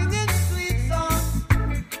 singing sweet songs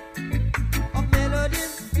of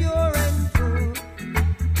melodies pure and true,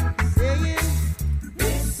 saying,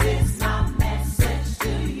 "This is my message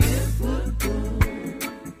to you."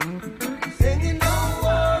 Singing, "Don't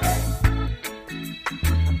worry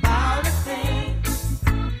about a thing,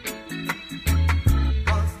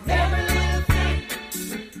 'cause every little thing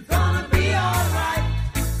gonna be alright."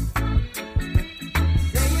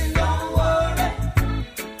 Saying, "Don't worry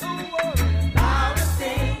about a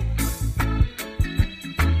thing,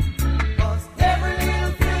 'cause every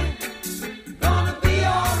little thing gonna be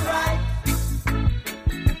alright."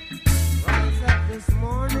 Rise up this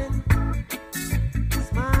morning,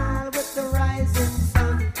 smile with the rising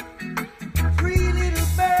sun. Three little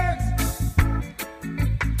birds,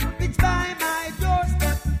 it's by my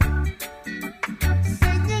doorstep,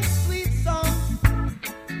 singing sweet songs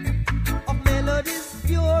of melodies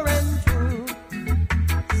pure and true,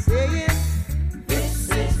 saying, "This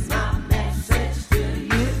is my message to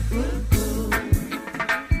you."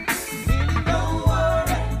 Meaning, don't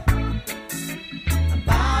worry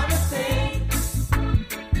about a thing.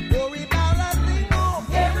 Worry about a thing, oh,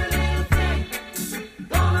 every little thing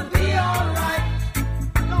gonna be alright.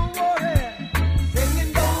 Don't worry,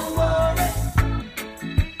 singing, don't worry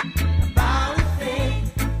about a thing.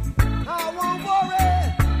 I won't worry,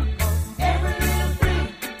 'cause every little thing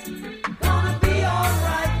gonna be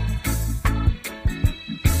alright.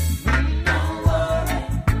 Don't worry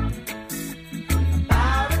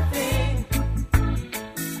about a thing,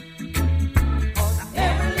 'cause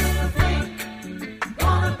every little thing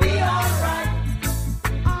gonna be alright.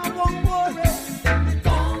 I won't worry,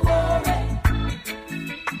 don't worry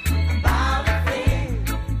about a thing,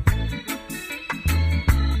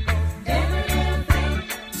 'cause every little thing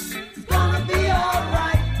gonna be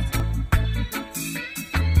alright.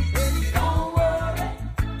 Say, don't worry.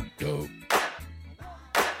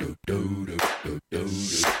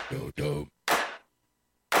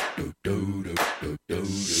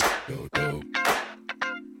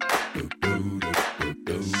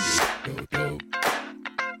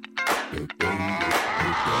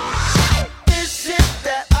 This is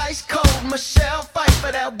that ice cold Michelle fight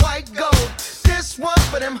for that white gold. This one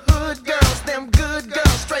for them hood girls, them good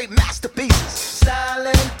girls, straight masterpieces.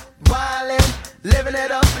 Styling, wildin', living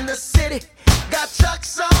it up in the city. Got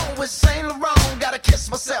Chuck's on with Saint Laurent. Gotta kiss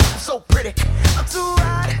myself, I'm so pretty. I'm too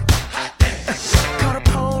hot. Call the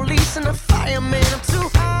police and the fireman. I'm too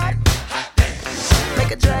hot.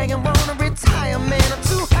 Make a dragon wanna retire, man. I'm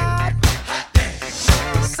too hot.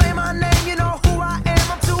 Say my name, you know who I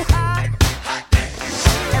am. I'm too hot.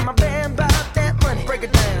 And my band bought that money. Break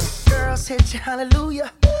it down. Girls hit you,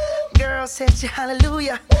 hallelujah. Girls hit you,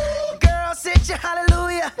 hallelujah. Girls hit you,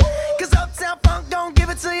 hallelujah. 'Cause Uptown Funk don't give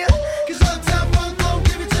it to you. 'Cause Uptown Funk don't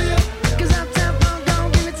give it to you. 'Cause Uptown Funk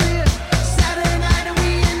don't give it to you. Saturday night and we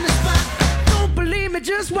in the spot. Don't believe me,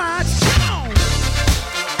 just watch. Come on.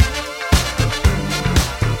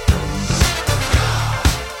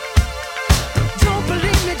 Don't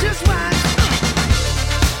believe me, just watch.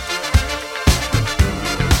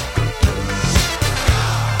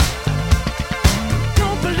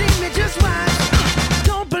 Don't believe me, just watch.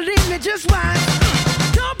 Don't believe me, just watch.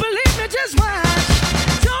 Don't believe me, just watch.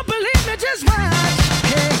 Don't believe me, just watch.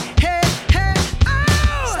 Hey, hey, hey,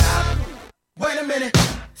 oh! Stop. Wait a minute.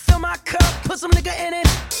 Fill my cup, put some nigga in it.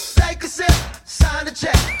 Take a sip, sign the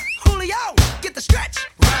check. Julio, get the stretch.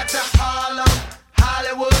 Right to Harlem,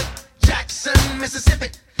 Hollywood, Jackson, Mississippi.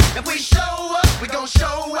 If we show up, we gon'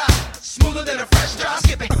 show out. Smoother than a fresh drop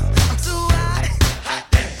skipping. I'm too hot.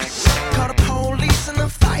 Call the police and the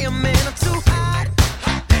fireman. I'm too hot.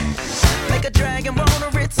 Make a dragon wanna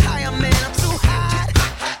retire, man. I'm too hot.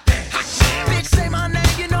 Bitch, say my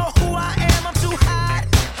name, you know who I am. I'm too hot.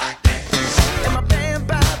 And my band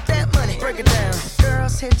bought that money. Break it down.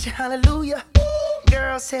 Girls hit you, hallelujah.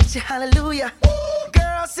 Girls hit you, hallelujah.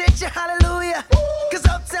 Girls hit you, hallelujah. 'Cause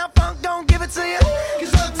Uptown Funk don't give it to you.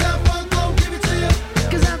 'Cause Uptown Funk don't give it to you.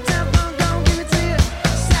 'Cause Uptown Funk don't give it to you.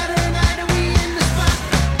 Saturday night and we in the spot.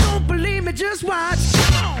 Don't believe me, just watch.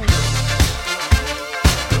 Come on.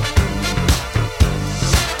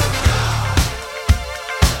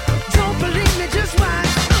 Don't believe me, just watch.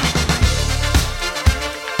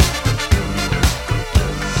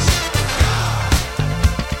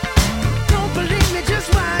 Don't believe me, just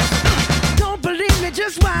watch. Don't believe me,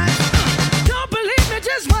 just watch. Don't believe me,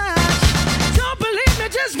 just watch. Don't believe me,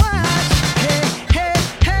 just watch. Hey, hey,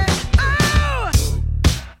 hey, oh!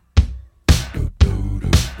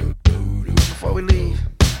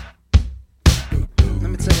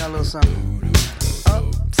 a little something.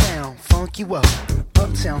 Uptown, funk you up.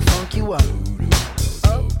 Uptown, funk you up.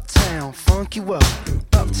 Uptown, funk you up.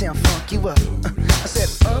 Uptown, funk you up. I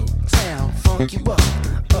said uptown, funk you up.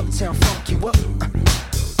 Uptown, funk you up.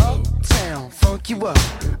 Uptown, funk you up.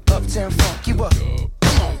 Uptown, funk you up.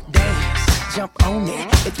 Come on, dance, jump on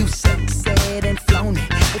it. If you sexed and flown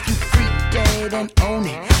it, if you freaked dead and own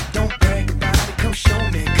it, don't brag about it, come show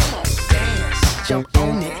me. Come on, dance, jump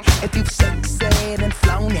on it. If you sexed and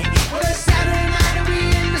flown it, well, it's Saturday night and we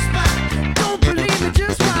in the spot. Don't believe it,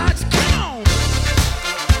 just watch. Come on.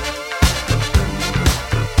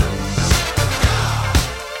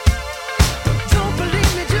 Don't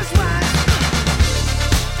believe me, just watch.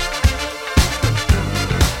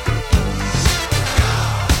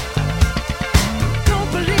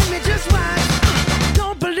 Don't believe me, just watch.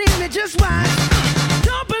 Don't believe me, just watch.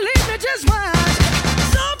 Don't believe me, just watch.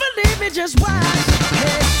 Don't believe me, just watch.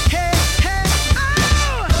 Hey, hey, hey,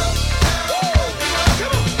 oh!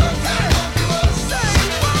 Come on, say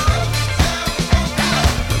what?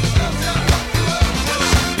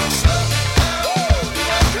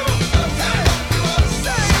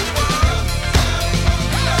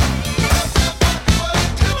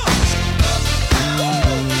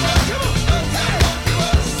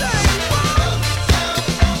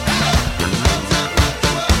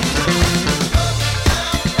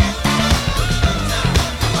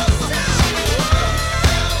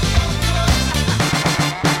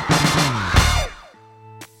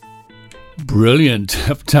 Brilliant.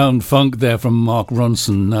 Uptown Funk there from Mark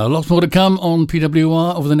Ronson. Now, lots more to come on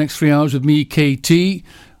PWR over the next 3 hours with me, KT. We've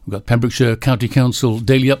got Pembrokeshire County Council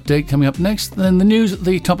Daily Update coming up next, then the news at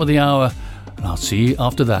the top of the hour, and I'll see you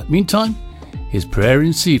after that. Meantime, here's Prayer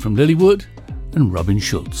in Sea from Lilywood and Robin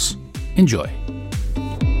Schulz. Enjoy.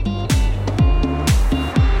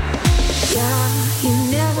 Yeah, you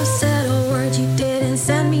never said a word, you didn't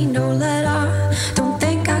send me no letter. Don't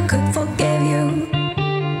think I could forgive you.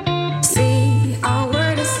 See, our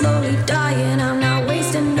word is slowly dying, I'm not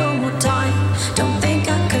wasting no more time. Don't think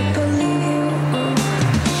I could believe you.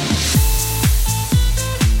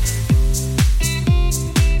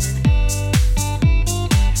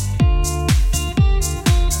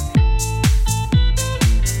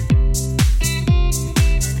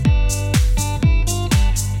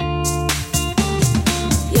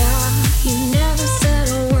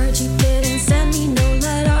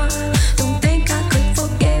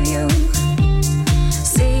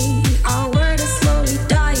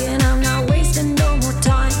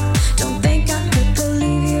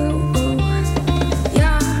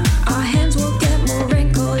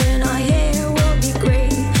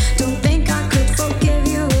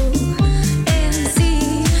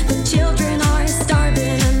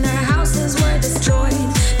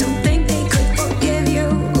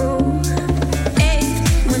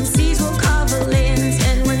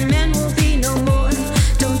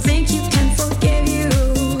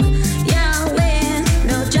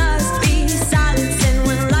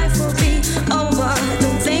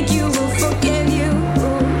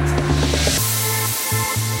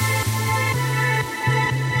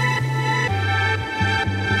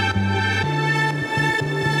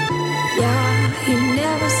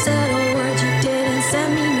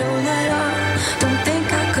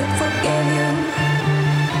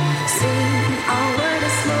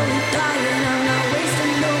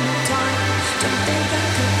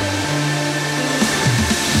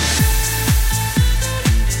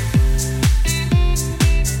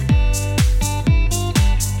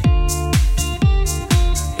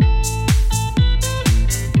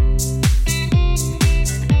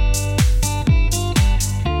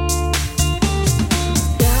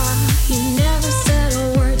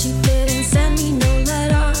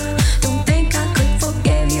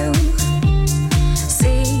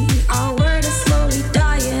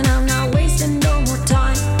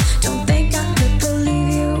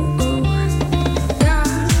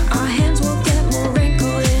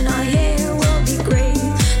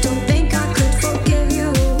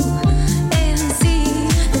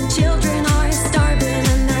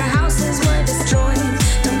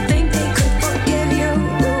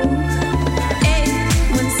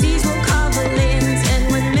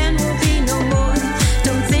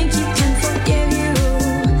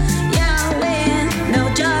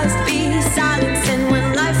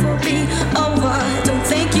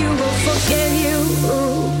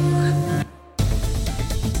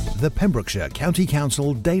 The Pembrokeshire County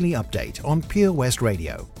Council Daily Update on Pure West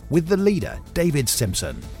Radio with the leader, David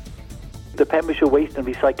Simpson. The Pembrokeshire Waste and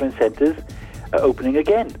Recycling Centres are opening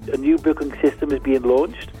again. A new booking system is being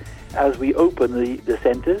launched. As we open the centres,